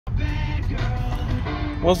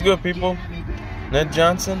What's good, people? Ned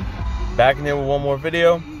Johnson, back in here with one more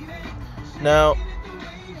video. Now,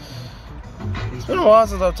 it's been a while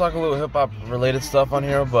since I've talked a little hip-hop related stuff on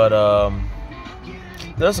here, but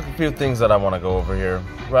there's a few things that I want to go over here.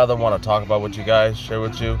 Rather want to talk about with you guys, share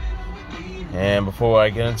with you. And before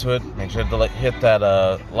I get into it, make sure to hit that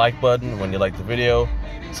like button when you like the video,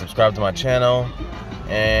 subscribe to my channel,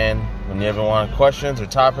 and when you ever want questions or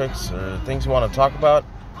topics or things you want to talk about,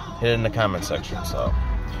 hit it in the comment section. So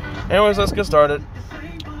anyways, let's get started.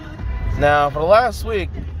 Now, for the last week,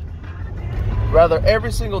 rather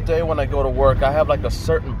every single day when I go to work, I have like a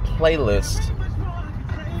certain playlist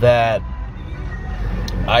that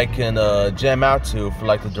I can jam out to for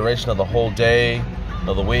like the duration of the whole day,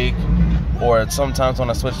 of the week, or sometimes when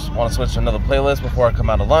I want to switch to another playlist before I come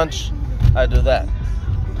out of lunch, I do that.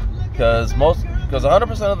 Because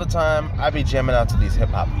 100% of the time I be jamming out to these hip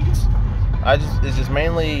hop beats. It's just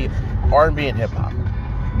mainly R&B and hip hop.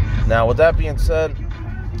 Now, with that being said,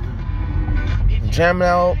 jamming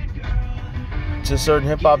out to certain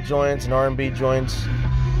hip hop joints and R&B joints.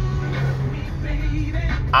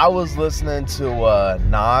 I was listening to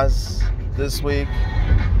Nas this week,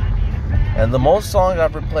 and the most song I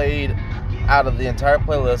ever played out of the entire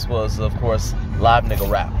playlist was, of course, Live Nigga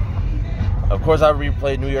Rap. Of course, I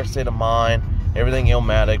replayed New York State of Mind, everything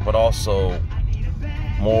Illmatic, but also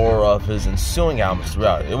more of his ensuing albums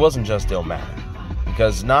throughout. It wasn't just Illmatic.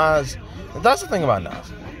 Because Nas, that's the thing about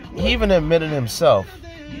Nas. He even admitted himself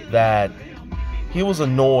that he was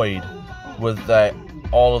annoyed with that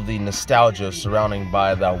all of the nostalgia surrounding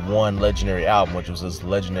by that one legendary album, which was his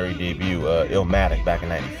legendary debut, Illmatic, back in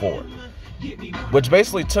 '94. Which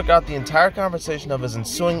basically took out the entire conversation of his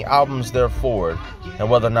ensuing albums there forward and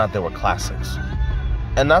whether or not they were classics.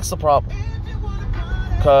 And that's the problem.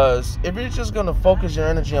 Because if you're just going to focus your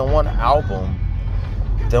energy on one album,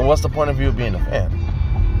 then what's the point of you being a fan?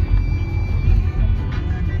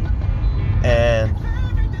 And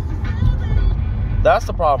that's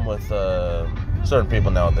the problem with certain people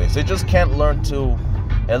nowadays. They just can't learn to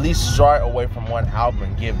at least stray away from one album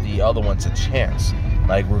and give the other ones a chance.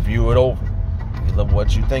 Like, review it over.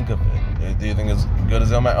 What you think of it. Do you think it's good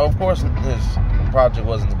as Illmatic? Of course, this project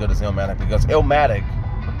wasn't as good as Illmatic, because Illmatic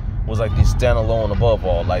was like the standalone above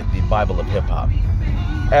all, like the Bible of hip-hop,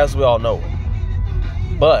 as we all know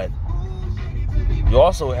it. But you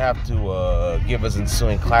also have to give his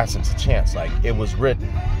ensuing classics a chance. Like It Was Written,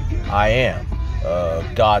 I Am,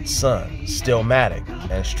 God's Son, Stillmatic,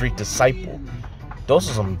 and Street Disciple. Those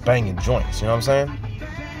are some banging joints, you know what I'm saying?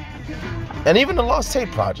 And even the Lost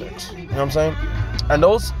Tape projects, you know what I'm saying? And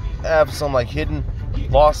those have some like hidden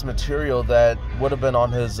lost material that would have been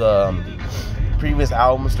on his previous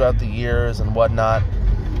albums throughout the years and whatnot,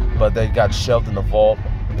 but they got shelved in the vault.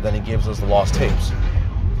 But then he gives us the lost tapes,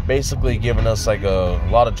 basically giving us like a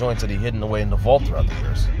lot of joints that he hidden away in the vault throughout the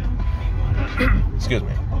years. Excuse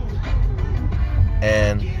me.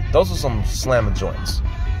 And those are some slamming joints.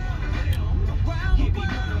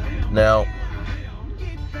 Now,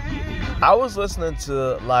 I was listening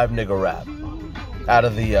to Live Nigga Rap out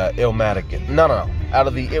of the Illmatic. Out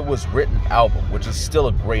of the It Was Written album, which is still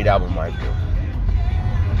a great album in my view.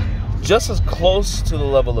 Just as close to the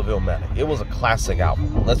level of Illmatic. It was a classic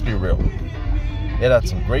album, let's be real. It had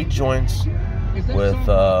some great joints with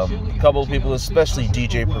a couple of people, especially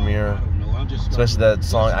DJ Premier, especially that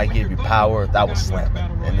song I Gave You Power. That was slamming,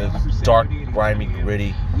 and it's dark, grimy,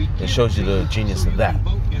 gritty. It shows you the genius of that.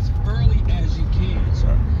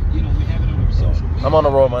 So, I'm on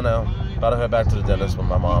the road right now, about to head back to the dentist with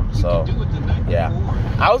my mom. So yeah,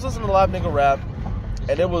 I was listening to Live Nigga Rap,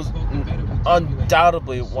 and it was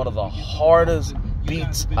undoubtedly one of the hardest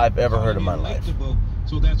beats I've ever heard in my life.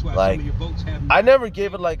 Like, I never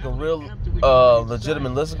gave it like a real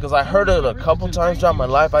legitimate listen, because I heard it a couple times throughout my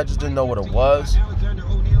life. I just didn't know what it was.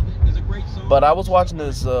 But I was watching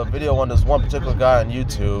this video on this one particular guy on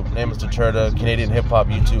YouTube, named Mr. Turda, Canadian hip-hop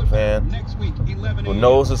YouTube fan who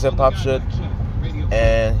knows his hip-hop shit.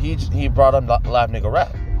 And he brought up Live Nigga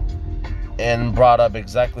Rap and brought up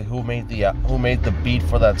exactly who made the beat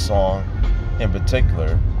for that song in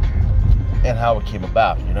particular and how it came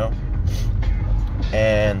about, you know?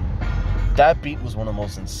 And that beat was one of the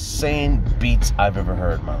most insane beats I've ever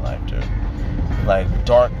heard in my life, dude. Like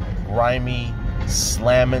dark, grimy,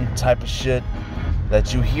 slamming type of shit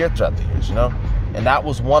that you hear throughout the years, you know? And that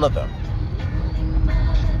was one of them.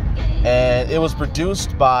 And it was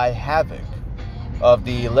produced by Havoc of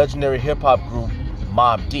the legendary hip-hop group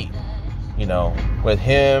Mobb Deep, you know, with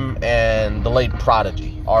him and the late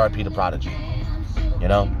Prodigy, R.I.P. to Prodigy, you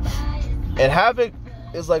know? And Havoc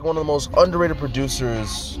is like one of the most underrated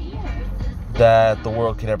producers that the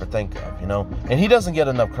world could ever think of, you know? And he doesn't get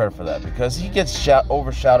enough credit for that because he gets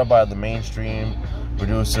overshadowed by the mainstream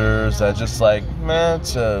producers that just like, man,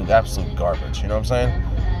 it's absolute garbage, you know what I'm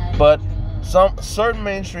saying? But some certain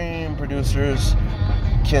mainstream producers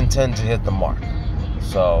can tend to hit the mark.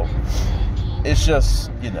 So it's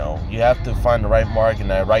just, you know, you have to find the right mark and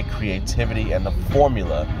the right creativity and the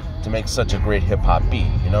formula to make such a great hip-hop beat,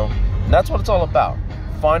 you know? And that's what it's all about,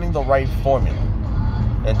 finding the right formula.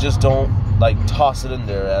 And just don't, like, toss it in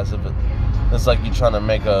there as if it's like you're trying to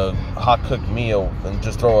make a hot-cooked meal and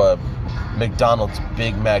just throw a McDonald's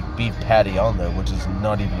Big Mac beef patty on there, which is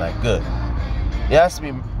not even that good. It has to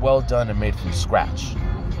be well done and made from scratch. You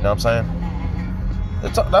know what I'm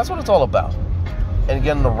saying? That's what it's all about. And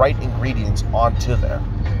getting the right ingredients onto there.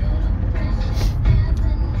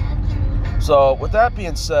 So, with that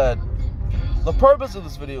being said, the purpose of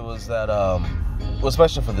this video is that,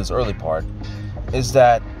 especially for this early part, is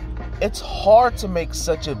that it's hard to make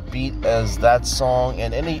such a beat as that song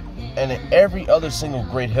and every other single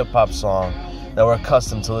great hip-hop song that we're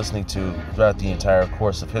accustomed to listening to throughout the entire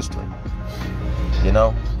course of history. You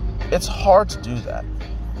know? It's hard to do that.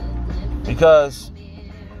 Because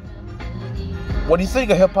when you think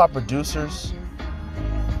of hip-hop producers,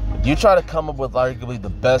 you try to come up with arguably the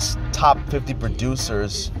best top 50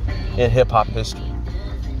 producers in hip-hop history.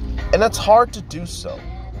 And it's hard to do so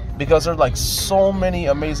because there are like so many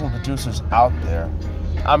amazing producers out there.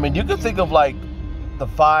 I mean, you can think of like the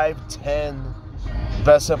 5, 10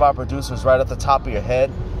 best hip-hop producers right at the top of your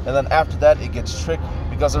head, and then after that it gets tricky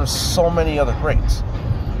because there's so many other greats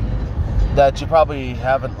that you probably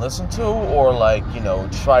haven't listened to or, like, you know,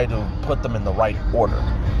 try to put them in the right order.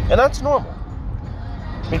 And that's normal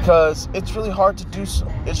because it's really hard to do so.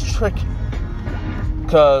 It's tricky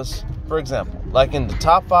because, for example, like in the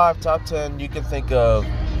top 5, top 10, you can think of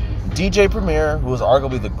DJ Premier, who is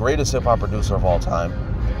arguably the greatest hip-hop producer of all time,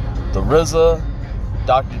 the RZA,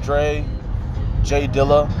 Dr. Dre, Jay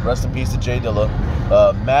Dilla, rest in peace to Jay Dilla,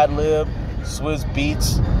 Madlib, Swizz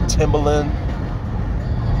Beatz, Timbaland,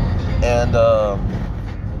 and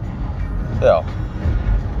yeah,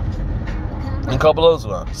 and a couple of those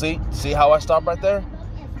ones. See how I stop right there?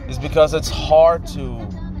 It's because it's hard to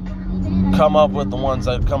come up with the ones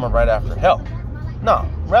that are coming right after. Hell, no.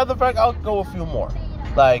 Rather fact, I'll go a few more.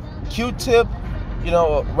 Like Q-Tip, you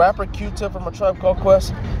know, rapper Q-Tip from A Tribe Called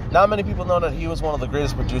Quest. Not many people know that he was one of the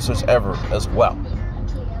greatest producers ever as well.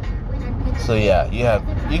 So yeah,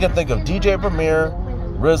 you can think of DJ Premier,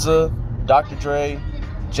 RZA, Dr. Dre,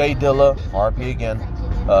 Jay Dilla, RP again,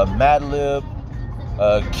 Madlib,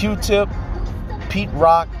 Q-Tip, Pete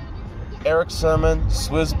Rock, Eric Sermon,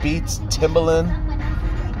 Swizz Beatz, Timbaland.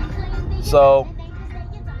 So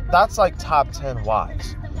that's like top 10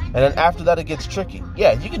 wise. And then after that it gets tricky.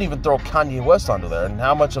 Yeah, you can even throw Kanye West onto there, and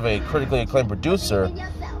how much of a critically acclaimed producer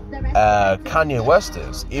Kanye West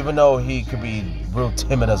is, even though he could be real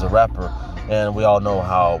timid as a rapper, and we all know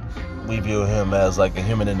how we view him as like a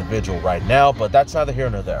human individual right now, but that's neither here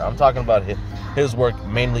nor there. I'm talking about his work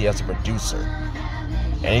mainly as a producer,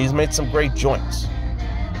 and he's made some great joints.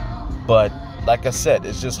 But like I said,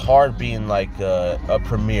 it's just hard being like a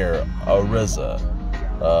Premier, a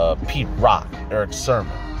RZA, Pete Rock, Eric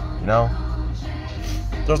Sermon, you know?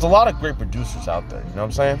 There's a lot of great producers out there, you know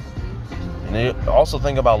what I'm saying? And you also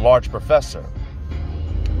think about Large Professor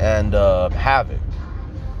and Havoc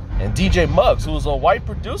and DJ Muggs, who was a white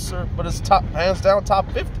producer, but is hands down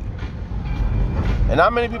top 50. And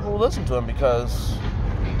not many people will listen to him because,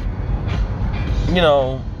 you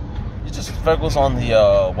know, he just focus on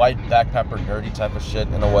the white black pepper nerdy type of shit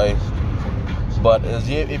in a way. But if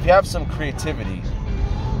you have some creativity,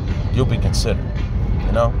 you'll be considered,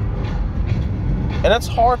 you know? And it's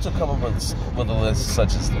hard to come up with a list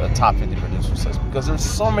such as a top 50 producers list because there's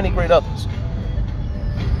so many great others.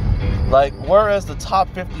 Like, whereas the top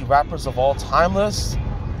 50 rappers of all time list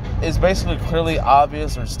is basically clearly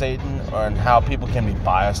obvious or stating on how people can be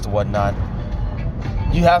biased or whatnot,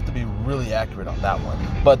 you have to be really accurate on that one.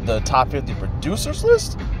 But the top 50 producers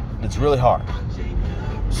list, it's really hard.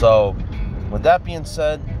 So, with that being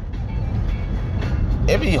said,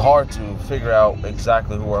 it'd be hard to figure out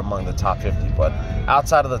exactly who are among the top 50, but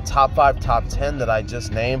outside of the top 5, top 10 that I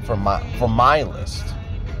just named from my list,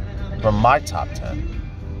 from my top 10,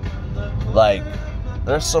 like,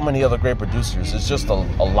 there's so many other great producers. It's just a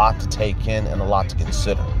lot to take in and a lot to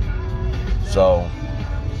consider. So,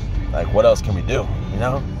 like, what else can we do, you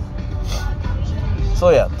know? So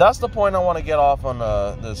yeah, that's the point I want to get off on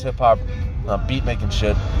this hip-hop beat making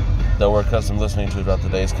shit that we're accustomed listening to throughout the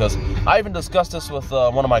days, because I even discussed this with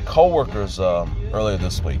one of my coworkers earlier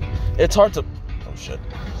this week. It's hard to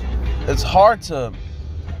it's hard to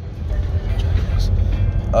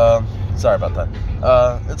Sorry about that.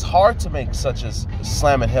 It's hard to make such as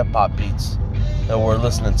slam and hip hop beats that we're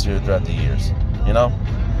listening to throughout the years. You know?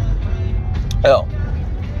 Hell,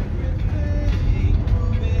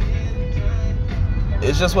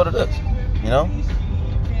 it's just what it is. You know?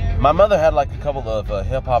 My mother had like a couple of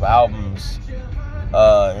hip hop albums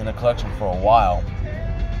in a collection for a while.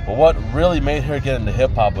 But what really made her get into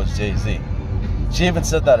hip hop was Jay-Z. She even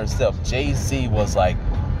said that herself. Jay-Z was like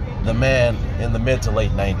the man in the mid to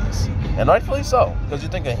late 90s. And rightfully so. Because you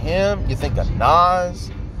think of him, you think of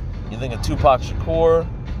Nas, you think of Tupac Shakur,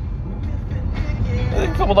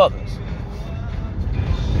 and a couple others.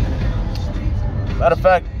 Matter of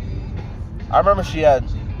fact, I remember she had,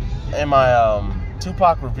 in my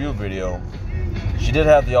Tupac review video, she did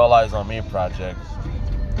have the All Eyes on Me project.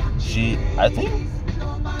 I think,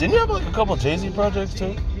 didn't you have like a couple of Jay-Z projects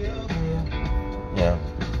too?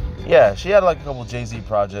 Yeah, she had like a couple of Jay-Z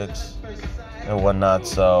projects and whatnot,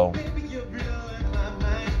 so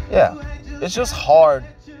yeah, it's just hard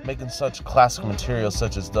making such classic material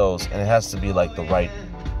such as those, and it has to be like the right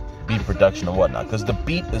beat production and whatnot, because the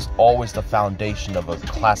beat is always the foundation of a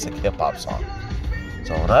classic hip-hop song.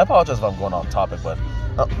 So, and I apologize if I'm going off topic, but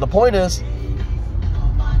the point is,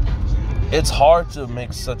 it's hard to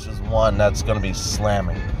make such as one that's going to be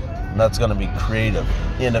slamming, and that's going to be creative,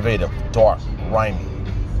 innovative, dark, rhyming,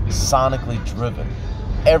 sonically driven,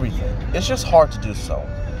 everything. It's just hard to do so.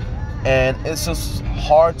 And it's just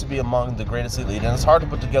hard to be among the greatest elite, and it's hard to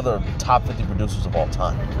put together top 50 producers of all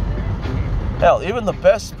time. Hell, even the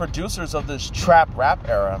best producers of this trap rap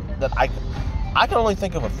era, that I can only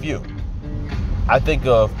think of a few. I think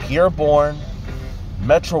of Pierre Bourne,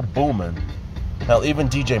 Metro Boomin, hell, even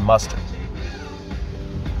DJ Mustard.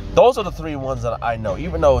 Those are the three ones that I know,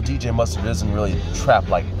 even though DJ Mustard isn't really trap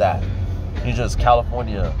like that. He's just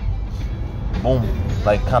California boom,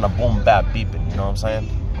 like kind of boom bap beeping, you know what I'm saying?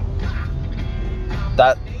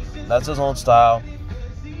 That's his own style.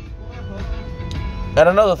 And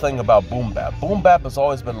another thing about boom bap has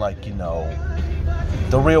always been like, you know,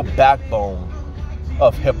 the real backbone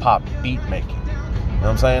of hip hop beat making. You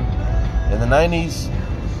know what I'm saying? In the 90s,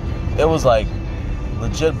 it was like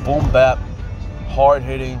legit boom bap, hard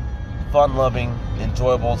hitting, fun loving,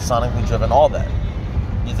 enjoyable, sonically driven, all that.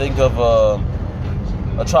 You think of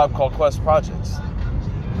a Tribe Called Quest projects,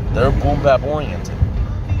 they're boom bap oriented.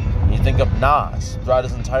 You think of Nas throughout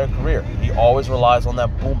his entire career, he always relies on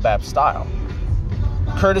that boom bap style,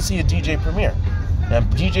 courtesy of DJ Premier. And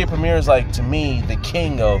DJ Premier is like, to me, the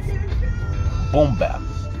king of boom bap.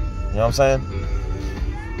 You know what I'm saying?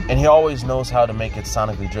 And he always knows how to make it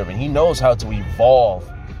sonically driven. He knows how to evolve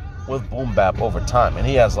with boom bap over time, and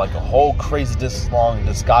he has like a whole crazy long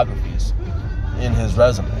discographies in his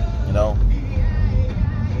resume. You know,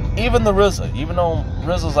 even the RZA, even though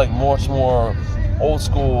RZA's like much more old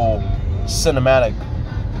school cinematic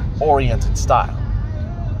oriented style,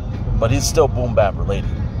 but he's still boom bap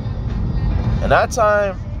related. And that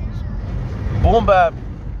time, boom bap,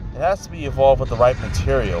 it has to be evolved with the right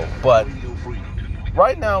material, but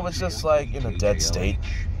right now it's just like in a dead state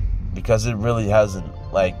because it really hasn't,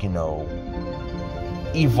 like, you know,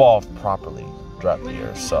 evolved properly throughout the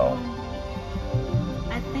years. So,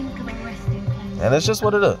 and it's just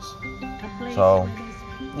what it is. So,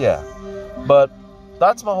 yeah. But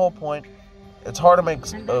that's my whole point. It's hard to make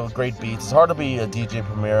great beats. It's hard to be a DJ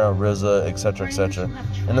Premier, a RZA, etc., etc.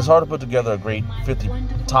 And it's hard to put together a great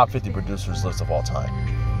top 50 producers list of all time.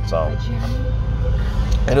 So,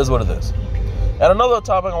 it is what it is. And another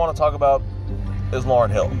topic I want to talk about is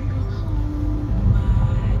Lauryn Hill.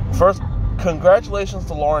 First, congratulations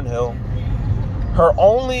to Lauryn Hill. Her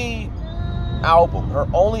only album,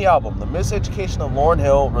 The Miseducation of Lauryn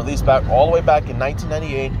Hill, released all the way back in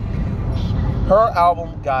 1998. Her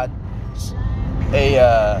album got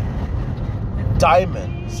a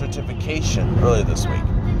diamond certification earlier this week,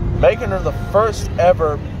 making her the first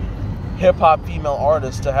ever hip-hop female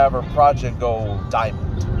artist to have her project go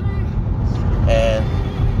diamond. And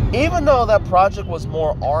even though that project was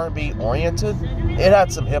more R&B oriented, it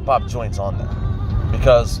had some hip-hop joints on there.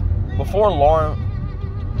 Because before Lauryn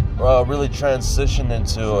really transitioned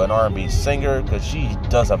into an R&B singer, because she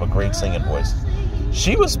does have a great singing voice,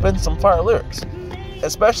 she was spitting some fire lyrics.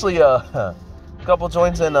 Especially a couple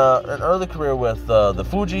joints in an early career with the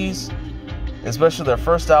Fugees, especially their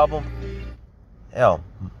first album. Hell,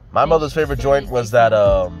 my mother's favorite joint was that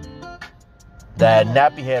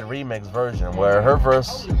Nappy Head remix version where her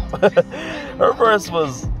verse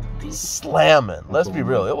was slamming. Let's be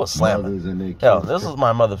real, it was slamming. Hell, this was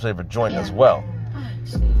my mother's favorite joint as well.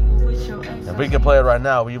 If we could play it right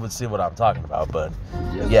now, we would see what I'm talking about. But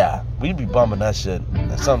yeah, we'd be bumping that shit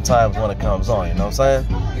sometimes when it comes on, you know what I'm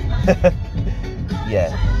saying?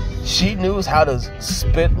 Yeah. She knows how to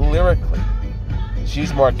spit lyrically.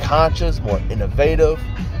 She's more conscious, more innovative.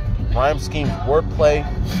 Rhyme schemes, wordplay,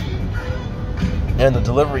 and the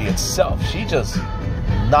delivery itself. She just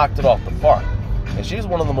knocked it off the park. And she's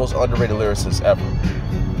one of the most underrated lyricists ever.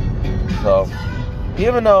 So,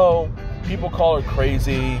 even though people call her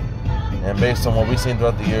crazy, and based on what we've seen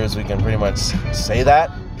throughout the years, we can pretty much say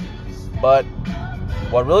that. But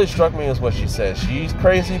what really struck me is what she says. She's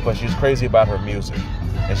crazy, but she's crazy about her music.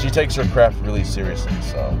 And she takes her craft really seriously.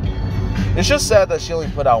 So, it's just sad that she only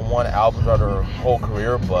put out one album throughout her whole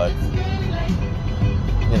career, but,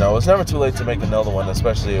 you know, it's never too late to make another one,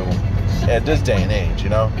 especially at this day and age, you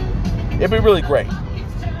know? It'd be really great.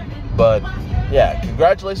 But, yeah,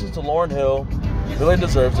 congratulations to Lauryn Hill. Really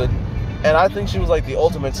deserves it. And I think she was like the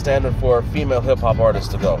ultimate standard for a female hip-hop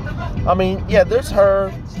artist to go. I mean, yeah, there's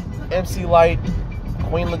her, MC Lyte,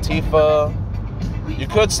 Queen Latifah. You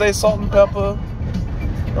could say Salt and Pepper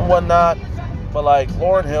and whatnot. But, like,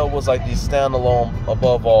 Lauryn Hill was like the standalone,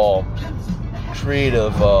 above all,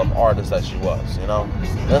 creative artist that she was, you know?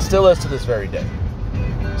 And still is to this very day.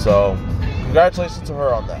 So, congratulations to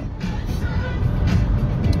her on that.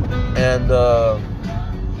 And,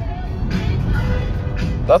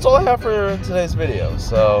 that's all I have for today's video.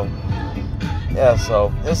 So, yeah,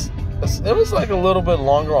 so it was like a little bit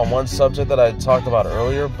longer on one subject that I talked about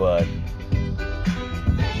earlier, but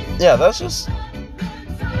yeah, there's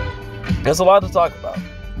a lot to talk about.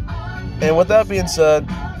 And with that being said,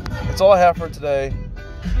 that's all I have for today.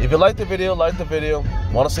 If you like the video, like the video.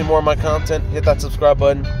 Want to see more of my content, hit that subscribe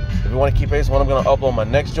button. If you want to keep pace when I'm going to upload my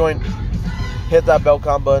next joint, hit that bell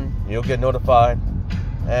com button. You'll get notified.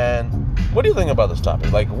 And what do you think about this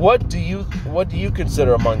topic? Like, what do you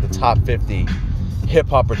consider among the top 50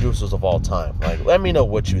 hip-hop producers of all time? Like, let me know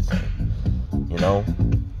what you think. You know?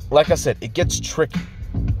 Like I said, it gets tricky.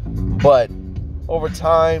 But over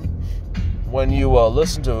time, when you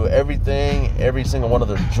listen to everything, every single one of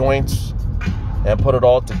their joints, and put it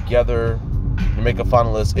all together, you make a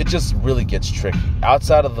final list, it just really gets tricky.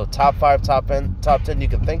 Outside of the top 5, top 10 you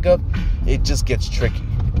can think of, it just gets tricky.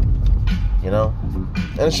 You know?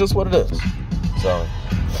 And it's just what it is. So,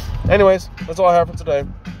 anyways, that's all I have for today.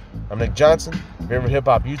 I'm Nick Johnson, favorite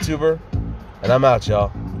hip-hop YouTuber, and I'm out,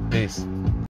 y'all. Peace.